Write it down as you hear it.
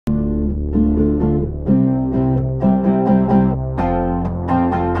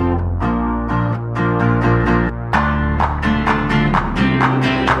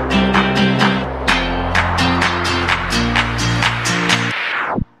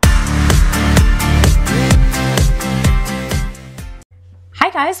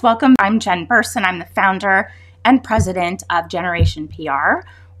guys, welcome. I'm Jen Burson. I'm the founder and president of Generation PR.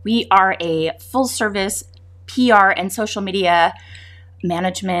 We are a full service PR and social media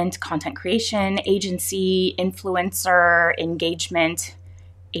management, content creation agency, influencer engagement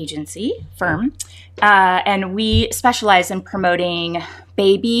agency firm. And we specialize in promoting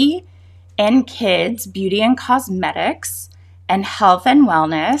baby and kids, beauty and cosmetics, and health and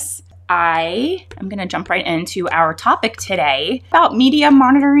wellness. I am going to jump right into our topic today about media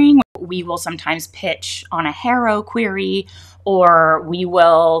monitoring. We will sometimes pitch on a HARO query, or we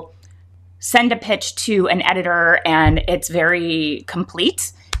will send a pitch to an editor and it's very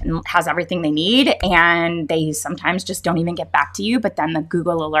complete and has everything they need, and they sometimes just don't even get back to you. But then the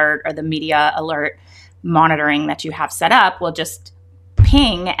Google alert or the media alert monitoring that you have set up will just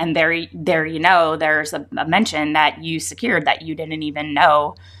ping, and there you know, there's a mention that you secured that you didn't even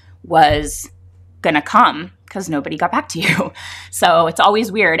know was gonna come because nobody got back to you. So it's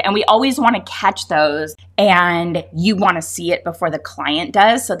always weird. And we always want to catch those, and you want to see it before the client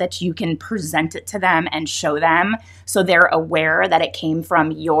does so that you can present it to them and show them so they're aware that it came from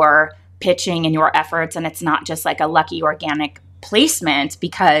your pitching and your efforts, and it's not just like a lucky organic placement,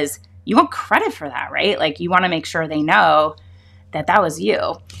 because you want credit for that, right? Like, you want to make sure they know that that was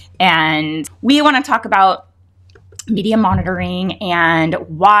you. And we want to talk about media monitoring and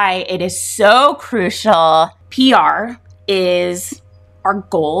why it is so crucial. PR is our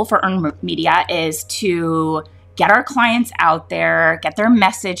goal for earned media, is to get our clients out there, get their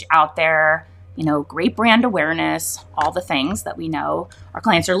message out there, you know, great brand awareness, all the things that we know our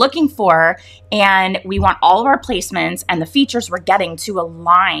clients are looking for. And we want all of our placements and the features we're getting to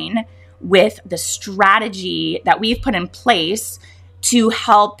align with the strategy that we've put in place to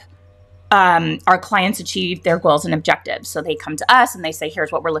help our clients achieve their goals and objectives. So they come to us and they say,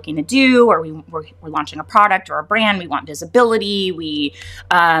 here's what we're looking to do, or we're launching a product or a brand. We want visibility. We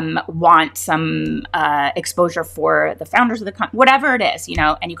want some exposure for the founders of the company, whatever it is, you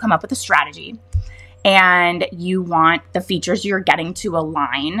know, and you come up with a strategy, and you want the features you're getting to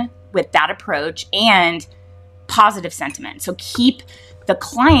align with that approach and positive sentiment. So keep the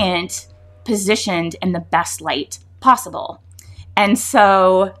client positioned in the best light possible. And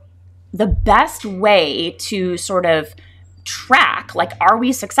so the best way to sort of track, like, are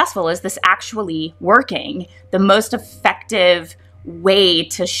we successful? Is this actually working? The most effective way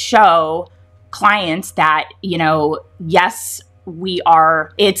to show clients that, you know, yes, we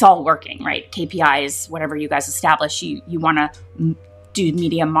are, it's all working, right? KPIs, whatever you guys establish, you want to do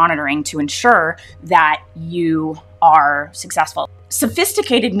media monitoring to ensure that you are successful.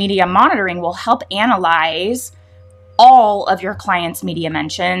 Sophisticated media monitoring will help analyze all of your clients' media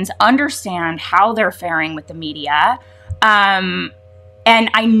mentions, understand how they're faring with the media. And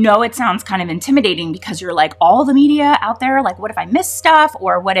I know it sounds kind of intimidating because you're like, all the media out there, like, what if I miss stuff?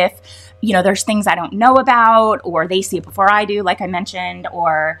 Or what if, you know, there's things I don't know about, or they see it before I do, like I mentioned,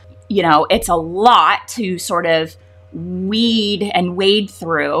 or, you know, it's a lot to sort of weed and wade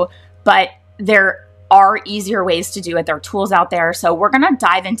through, but there are easier ways to do it. There are tools out there. So we're going to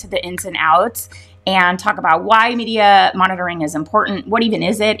dive into the ins and outs and talk about why media monitoring is important, what even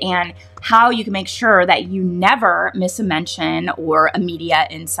is it, and how you can make sure that you never miss a mention or a media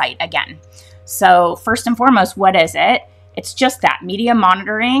insight again. So first and foremost, what is it? It's just that. Media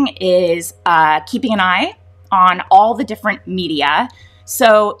monitoring is keeping an eye on all the different media.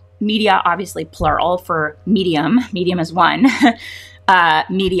 So media, obviously plural for medium. Medium is one.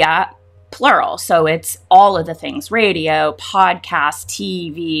 Media, plural. So it's all of the things: radio, podcast,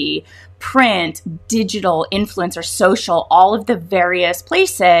 TV, print, digital, influencer, social, all of the various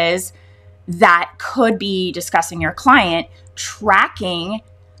places that could be discussing your client, tracking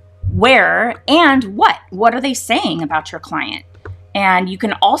where and what are they saying about your client. And you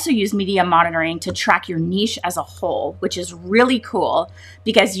can also use media monitoring to track your niche as a whole, which is really cool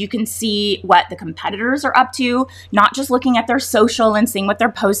because you can see what the competitors are up to, not just looking at their social and seeing what they're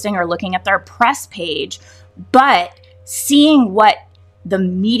posting or looking at their press page, but seeing what the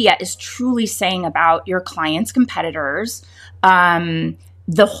media is truly saying about your clients' competitors,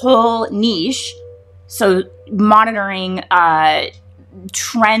 the whole niche. So monitoring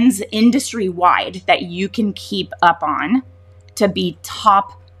trends industry-wide that you can keep up on to be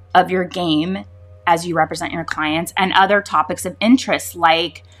top of your game as you represent your clients, and other topics of interest,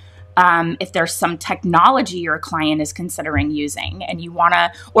 like if there's some technology your client is considering using and you want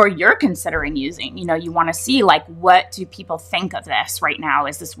to, or you're considering using, you know, you want to see, like, what do people think of this right now?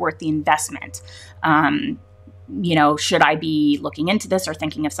 Is this worth the investment? You know, should I be looking into this or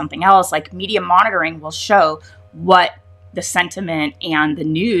thinking of something else? Like, media monitoring will show what the sentiment and the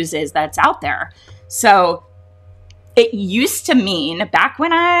news is that's out there. So it used to mean back in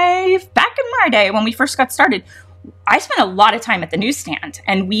my day when we first got started, I spent a lot of time at the newsstand,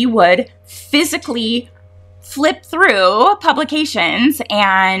 and we would physically flip through publications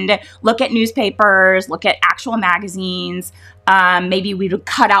and look at newspapers, look at actual magazines. Maybe we would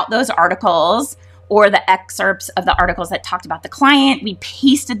cut out those articles or the excerpts of the articles that talked about the client. We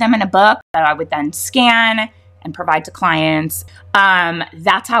pasted them in a book that I would then scan and provide to clients.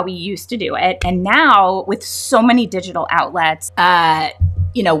 That's how we used to do it. And now with so many digital outlets,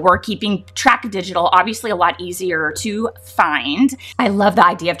 we're keeping track of digital, obviously a lot easier to find. I love the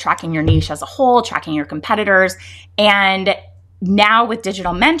idea of tracking your niche as a whole, tracking your competitors. And now with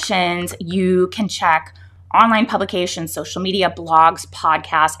digital mentions, you can check online publications, social media, blogs,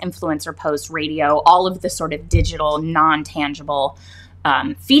 podcasts, influencer posts, radio, all of the sort of digital, non-tangible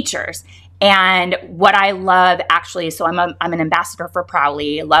features. And what I love actually, so I'm an ambassador for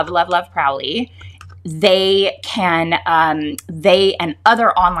Prowly, love Prowly. They and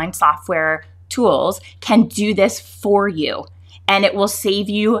other online software tools can do this for you. And it will save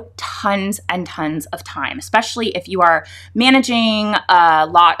you tons and tons of time, especially if you are managing a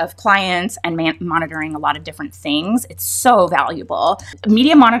lot of clients and monitoring a lot of different things. It's so valuable.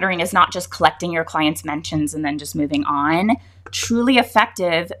 Media monitoring is not just collecting your clients' mentions and then just moving on. Truly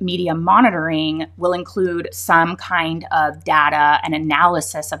effective media monitoring will include some kind of data and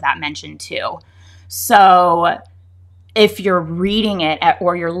analysis of that mention too. So if you're reading it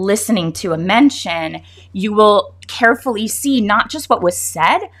or you're listening to a mention, you will carefully see not just what was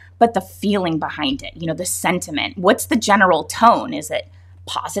said, but the feeling behind it, the sentiment. What's the general tone? Is it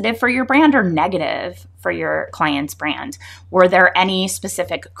positive for your brand or negative for your client's brand? Were there any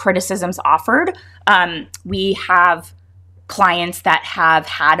specific criticisms offered? We have clients that have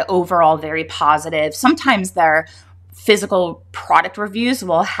had overall very positive. Sometimes their physical product reviews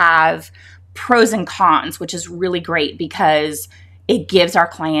will have pros and cons, which is really great because it gives our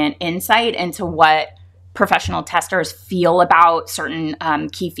client insight into what professional testers feel about certain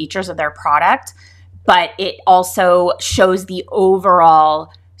key features of their product. But it also shows the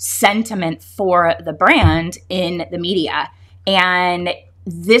overall sentiment for the brand in the media. And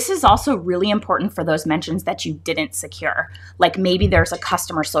this is also really important for those mentions that you didn't secure. Like maybe there's a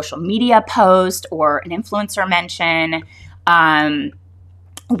customer social media post or an influencer mention.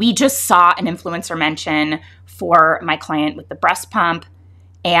 We just saw an influencer mention for my client with the breast pump,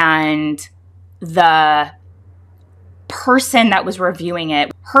 and the person that was reviewing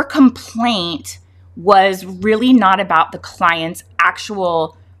it, her complaint was really not about the client's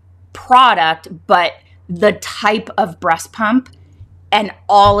actual product, but the type of breast pump and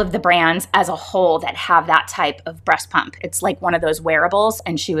all of the brands as a whole that have that type of breast pump. It's like one of those wearables,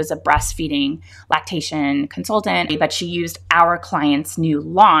 and she was a breastfeeding lactation consultant, but she used our client's new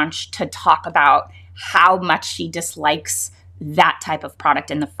launch to talk about how much she dislikes that type of product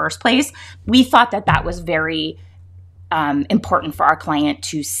in the first place. We thought that that was very important for our client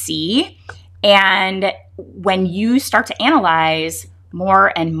to see. And when you start to analyze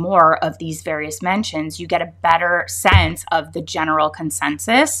more and more of these various mentions, you get a better sense of the general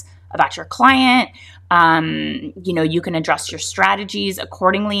consensus about your client. You can adjust your strategies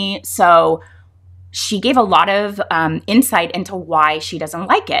accordingly. So she gave a lot of insight into why she doesn't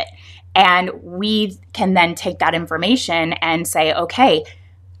like it. And we can then take that information and say, okay,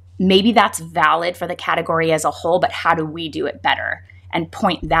 maybe that's valid for the category as a whole, but how do we do it better? And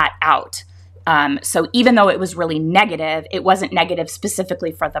point that out. So even though it was really negative, it wasn't negative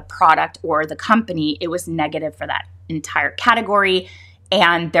specifically for the product or the company. It was negative for that entire category.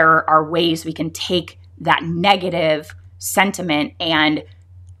 And there are ways we can take that negative sentiment and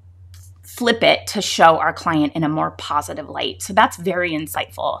flip it to show our client in a more positive light. So that's very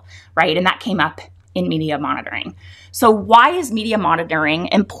insightful, right? And that came up in media monitoring. So why is media monitoring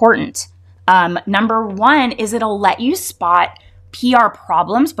important? Number one is it'll let you spot PR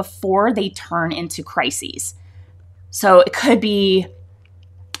problems before they turn into crises. So it could be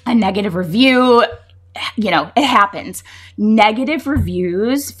a negative review. It happens. Negative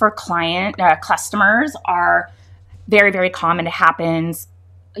reviews for customers are very, very common. It happens,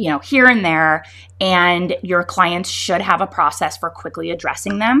 here and there, and your clients should have a process for quickly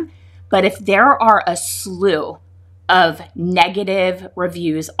addressing them. But if there are a slew of negative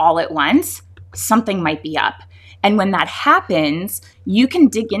reviews all at once, something might be up. And when that happens, you can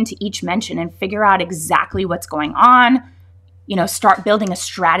dig into each mention and figure out exactly what's going on, start building a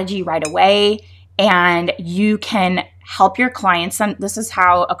strategy right away, and you can help your clients. And this is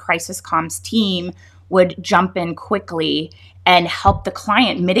how a crisis comms team would jump in quickly and help the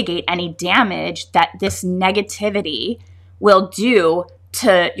client mitigate any damage that this negativity will do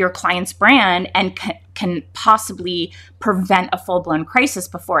to your client's brand and can possibly prevent a full-blown crisis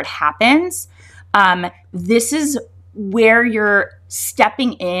before it happens. This is where you're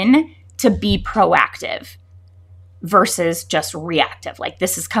stepping in to be proactive versus just reactive. Like,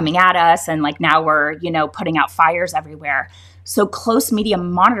 this is coming at us and like now we're, putting out fires everywhere. So close media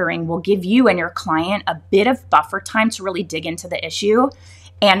monitoring will give you and your client a bit of buffer time to really dig into the issue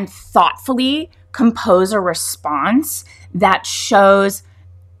and thoughtfully compose a response that shows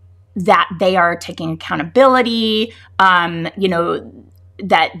that they are taking accountability,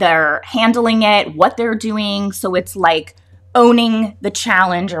 that they're handling it, what they're doing. So it's like owning the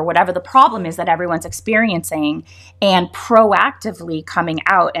challenge or whatever the problem is that everyone's experiencing, and proactively coming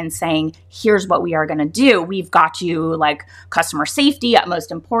out and saying, here's what we are going to do. We've got you like customer safety,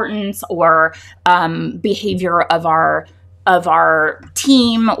 utmost importance, or behavior of our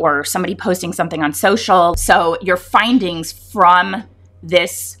team, or somebody posting something on social. So your findings from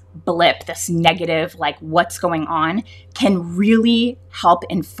this blip, this negative, like what's going on, can really help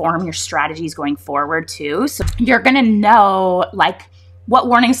inform your strategies going forward too. So you're going to know like what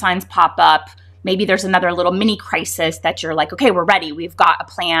warning signs pop up. Maybe there's another little mini crisis that you're like, okay, we're ready. We've got a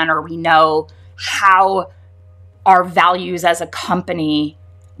plan, or we know how our values as a company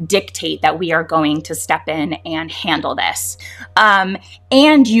dictate that we are going to step in and handle this.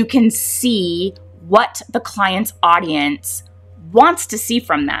 And you can see what the client's audience wants to see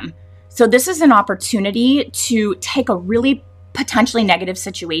from them. So this is an opportunity to take a really potentially negative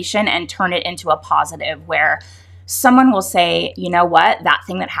situation and turn it into a positive, where someone will say, you know what, that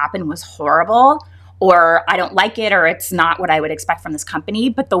thing that happened was horrible, or I don't like it, or it's not what I would expect from this company,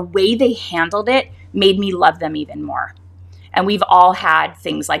 but the way they handled it made me love them even more. And we've all had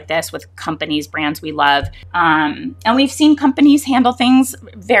things like this with companies, brands we love. And we've seen companies handle things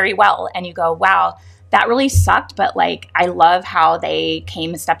very well. And you go, wow, that really sucked, but like, I love how they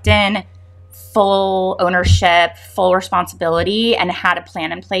came and stepped in, full ownership, full responsibility, and had a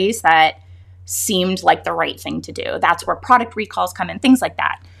plan in place that seemed like the right thing to do. That's where product recalls come in, things like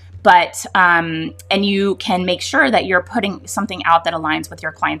that. But, and you can make sure that you're putting something out that aligns with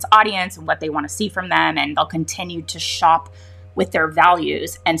your client's audience and what they want to see from them, and they'll continue to shop with their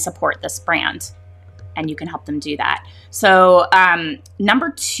values and support this brand. And you can help them do that. So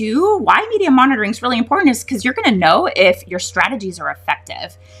number 2, why media monitoring is really important is because you're going to know if your strategies are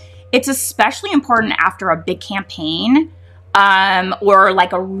effective. It's especially important after a big campaign or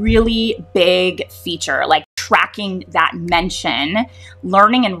like a really big feature, like tracking that mention,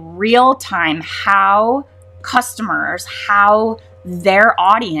 learning in real time how customers, how their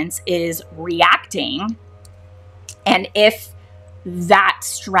audience is reacting, and if that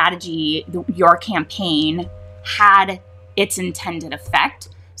strategy, your campaign, had its intended effect.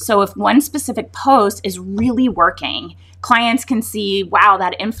 So if one specific post is really working, clients can see, wow,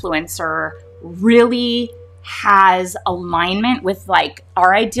 that influencer really has alignment with like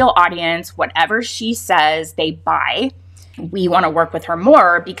our ideal audience. Whatever she says, they buy. We want to work with her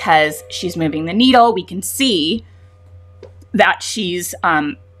more because she's moving the needle. We can see that she's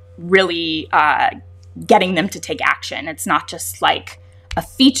really getting them to take action. It's not just like a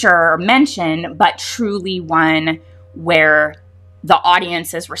feature or mention, but truly one where the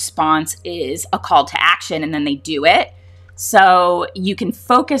audience's response is a call to action and then they do it. So you can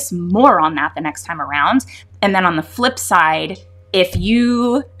focus more on that the next time around. And then on the flip side, if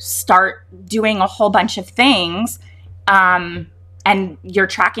you start doing a whole bunch of things and you're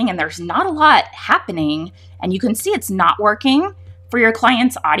tracking and there's not a lot happening and you can see it's not working for your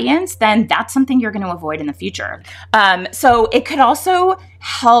client's audience, then that's something you're going to avoid in the future. So it could also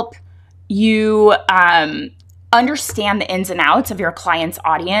help you understand the ins and outs of your client's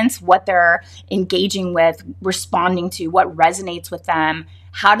audience, what they're engaging with, responding to, what resonates with them.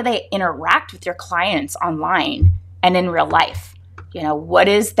 How do they interact with your clients online and in real life? What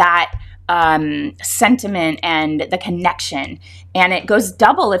is that sentiment and the connection? And it goes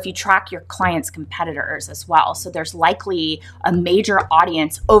double if you track your client's competitors as well. So there's likely a major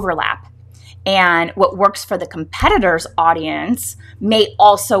audience overlap. And what works for the competitor's audience may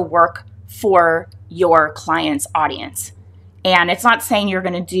also work for your client's audience. And it's not saying you're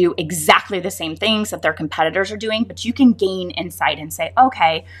going to do exactly the same things that their competitors are doing, but you can gain insight and say,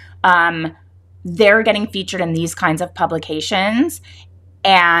 okay, they're getting featured in these kinds of publications,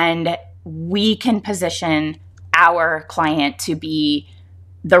 and we can position our client to be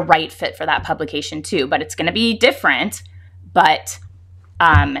the right fit for that publication too. But it's going to be different, but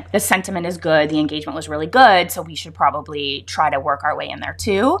the sentiment is good. The engagement was really good. So we should probably try to work our way in there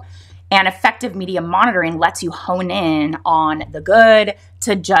too. And effective media monitoring lets you hone in on the good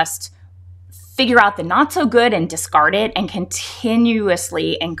to just figure out the not so good and discard it, and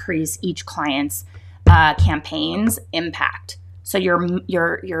continuously increase each client's campaign's impact. So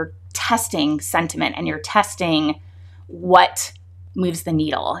you're testing sentiment, and you're testing what moves the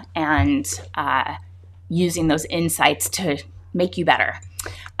needle, and using those insights to make you better.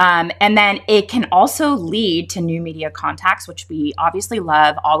 And then it can also lead to new media contacts, which we obviously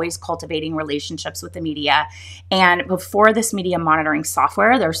love, always cultivating relationships with the media. And before this media monitoring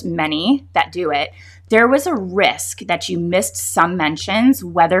software, there's many that do it, there was a risk that you missed some mentions,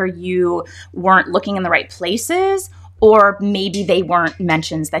 whether you weren't looking in the right places, or maybe they weren't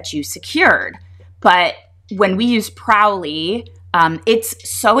mentions that you secured. But when we use Prowly, it's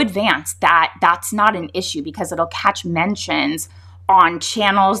so advanced that that's not an issue, because it'll catch mentions on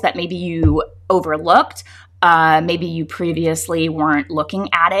channels that maybe you overlooked, maybe you previously weren't looking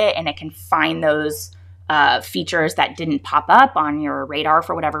at it, and it can find those features that didn't pop up on your radar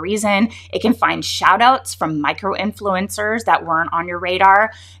for whatever reason. It can find shout outs from micro influencers that weren't on your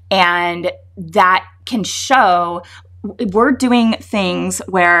radar, and that can show we're doing things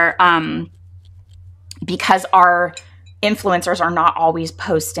where because our influencers are not always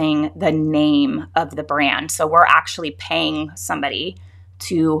posting the name of the brand. So we're actually paying somebody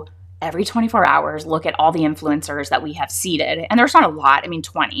to every 24 hours look at all the influencers that we have seeded. And there's not a lot,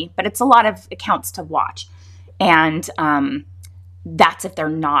 20, but it's a lot of accounts to watch. And that's if they're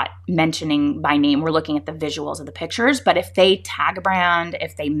not mentioning by name. We're looking at the visuals of the pictures. But if they tag a brand,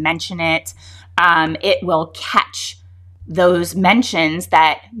 if they mention it, it will catch those mentions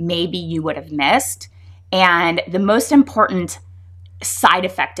that maybe you would have missed. And the most important side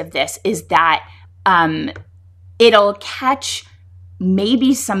effect of this is that it'll catch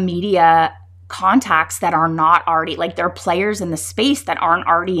maybe some media contacts that are not already, like they're players in the space that aren't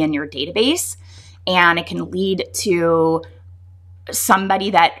already in your database. And it can lead to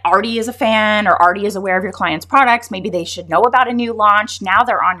somebody that already is a fan or already is aware of your client's products. Maybe they should know about a new launch. Now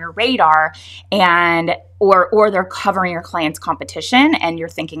they're on your radar, and or they're covering your client's competition, and you're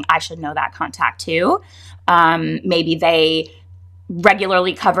thinking, I should know that contact too. Maybe they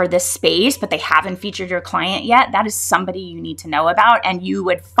regularly cover this space, but they haven't featured your client yet. That is somebody you need to know about, and you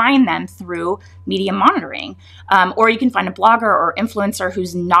would find them through media monitoring. Or you can find a blogger or influencer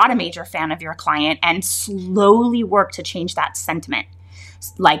who's not a major fan of your client and slowly work to change that sentiment.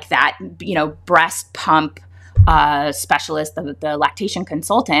 Like that, breast pump specialist, the lactation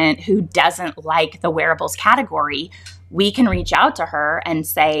consultant who doesn't like the wearables category. We can reach out to her and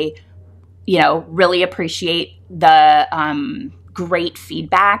say, really appreciate the great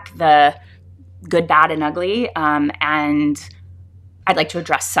feedback, the good, bad, and ugly. And I'd like to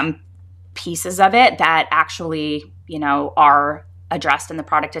address some pieces of it that actually, are addressed in the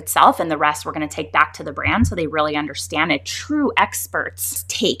product itself, and the rest we're going to take back to the brand so they really understand it. True experts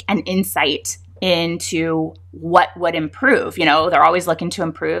take an insight into what would improve. They're always looking to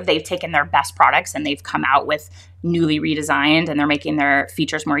improve. They've taken their best products and they've come out with newly redesigned, and they're making their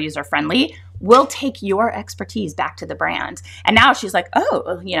features more user-friendly. We'll take your expertise back to the brand. And now she's like,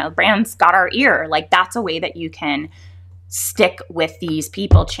 oh, brand's got our ear. Like, that's a way that you can stick with these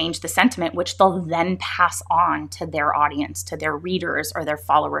people, change the sentiment, which they'll then pass on to their audience, to their readers or their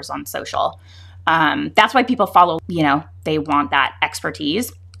followers on social. That's why people follow, they want that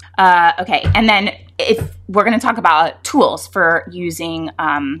expertise. Okay. And then if we're going to talk about tools for using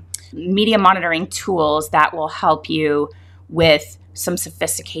media monitoring tools that will help you with some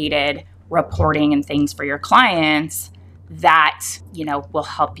sophisticated reporting and things for your clients that, will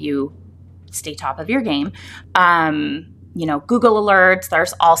help you stay top of your game. Google Alerts.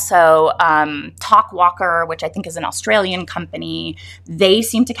 There's also TalkWalker, which I think is an Australian company. They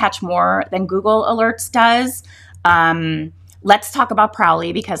seem to catch more than Google Alerts does. Let's talk about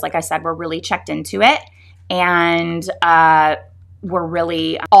Prowly, because like I said, we're really checked into it, and we're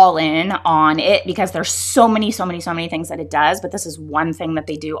really all in on it because there's so many things that it does. But this is one thing that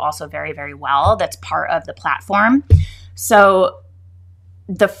they do also very, very well that's part of the platform. So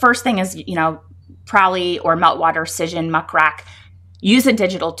the first thing is, Prowly or Meltwater, Cision, Muckrack use a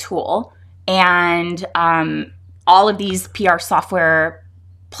digital tool, and all of these PR software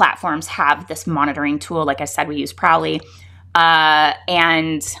platforms have this monitoring tool. Like I said, we use Prowly.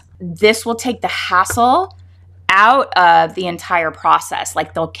 And this will take the hassle out of the entire process.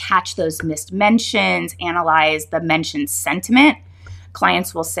 Like, they'll catch those missed mentions, analyze the mentioned sentiment.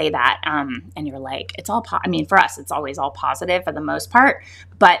 Clients will say that, and you're like, it's all, for us, it's always all positive for the most part,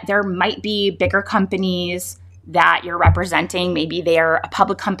 but there might be bigger companies that you're representing. Maybe they're a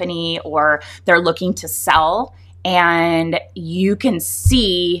public company or they're looking to sell, and you can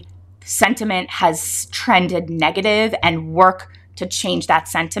see sentiment has trended negative and work to change that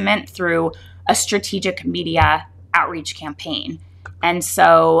sentiment through a strategic media outreach campaign. And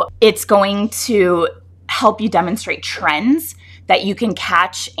so it's going to help you demonstrate trends that you can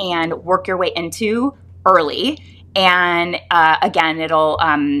catch and work your way into early. And again, it'll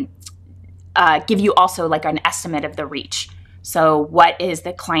give you also like an estimate of the reach. So what is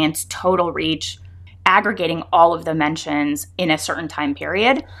the client's total reach, aggregating all of the mentions in a certain time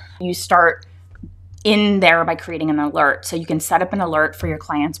period. You start in there by creating an alert. So you can set up an alert for your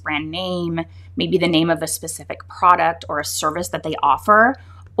client's brand name, maybe the name of a specific product or a service that they offer,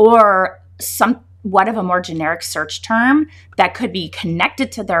 or somewhat of a more generic search term that could be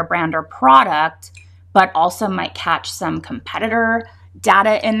connected to their brand or product, but also might catch some competitor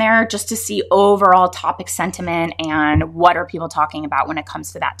data in there just to see overall topic sentiment and what are people talking about when it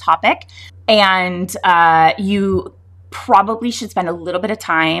comes to that topic. And you probably should spend a little bit of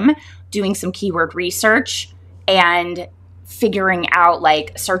time doing some keyword research and figuring out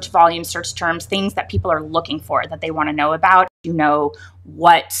like search volume, search terms, things that people are looking for that they want to know about. You know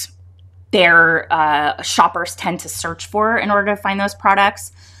what their shoppers tend to search for in order to find those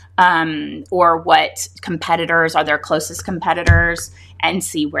products, or what competitors are their closest competitors, and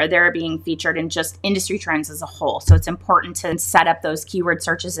see where they're being featured in just industry trends as a whole. So it's important to set up those keyword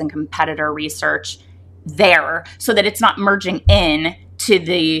searches and competitor research there so that it's not merging in to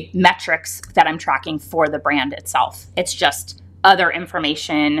the metrics that I'm tracking for the brand itself. It's just other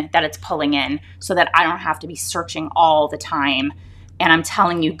information that it's pulling in so that I don't have to be searching all the time. And I'm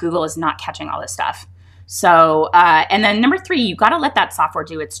telling you, Google is not catching all this stuff. So, and then number 3, you got to let that software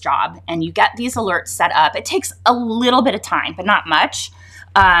do its job, and you get these alerts set up. It takes a little bit of time, but not much.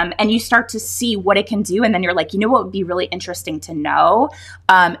 And you start to see what it can do. And then you're like, you know what would be really interesting to know?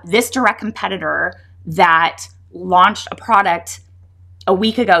 This direct competitor that launched a product a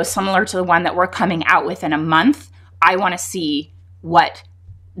week ago, similar to the one that we're coming out with in a month, I want to see what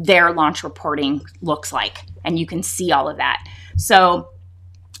their launch reporting looks like. And you can see all of that. So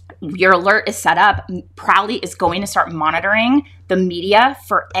your alert is set up. Prowly is going to start monitoring the media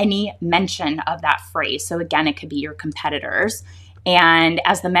for any mention of that phrase. So again, it could be your competitors. And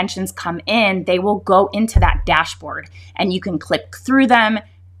as the mentions come in, they will go into that dashboard and you can click through them,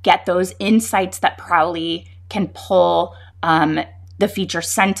 get those insights that Prowly can pull, the feature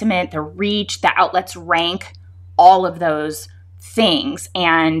sentiment, the reach, the outlets rank, all of those things.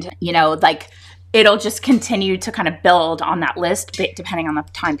 And, you know, like it'll just continue to kind of build on that list depending on the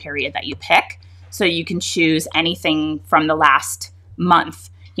time period that you pick. So you can choose anything from the last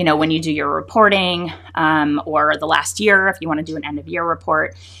month, you know, when you do your reporting, or the last year if you want to do an end of year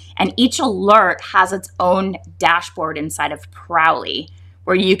report. And each alert has its own dashboard inside of Prowly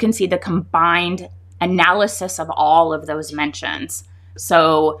where you can see the combined analysis of all of those mentions.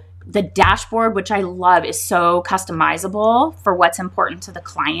 So the dashboard, which I love, is so customizable for what's important to the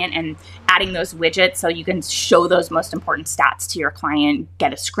client, and adding those widgets so you can show those most important stats to your client,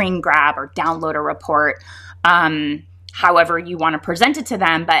 get a screen grab or download a report, however you want to present it to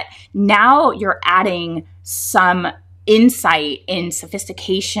them. But now you're adding some insight in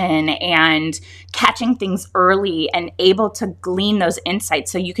sophistication and catching things early and able to glean those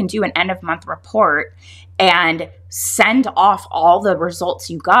insights so you can do an end of month report and send off all the results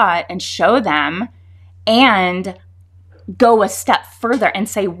you got and show them, and go a step further and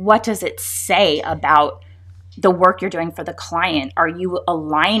say, what does it say about the work you're doing for the client? Are you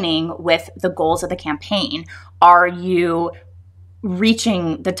aligning with the goals of the campaign? Are you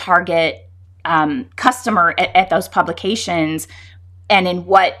reaching the target customer at those publications, and in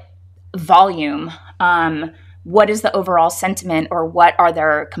what volume? What is the overall sentiment, or what are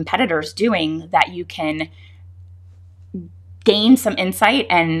their competitors doing that you can gain some insight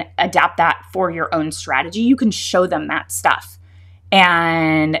and adapt that for your own strategy? You can show them that stuff.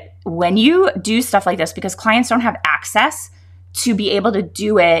 And when you do stuff like this, because clients don't have access to be able to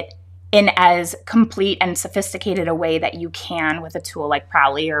do it in as complete and sophisticated a way that you can with a tool like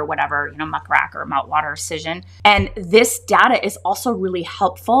Prowly or whatever, you know, Muckrack or Meltwater Cision. And this data is also really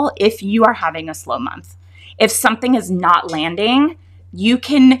helpful if you are having a slow month. If something is not landing, you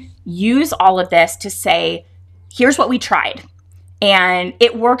can use all of this to say, here's what we tried. And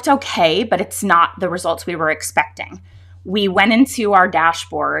it worked okay, but it's not the results we were expecting. We went into our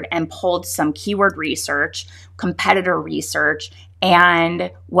dashboard and pulled some keyword research, competitor research,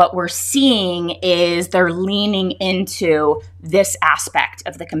 and what we're seeing is they're leaning into this aspect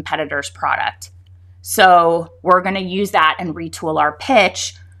of the competitor's product. So we're going to use that and retool our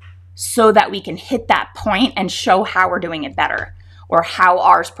pitch so that we can hit that point and show how we're doing it better, or how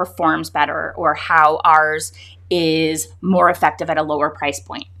ours performs better, or how ours is more effective at a lower price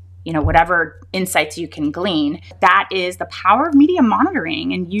point. You know, whatever insights you can glean. That is the power of media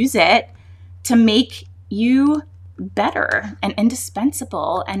monitoring, and use it to make you better and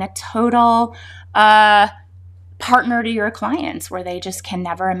indispensable and a total partner to your clients where they just can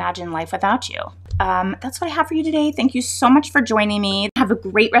never imagine life without you. That's what I have for you today. Thank you so much for joining me. Have a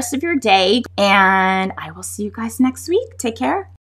great rest of your day, and I will see you guys next week. Take care.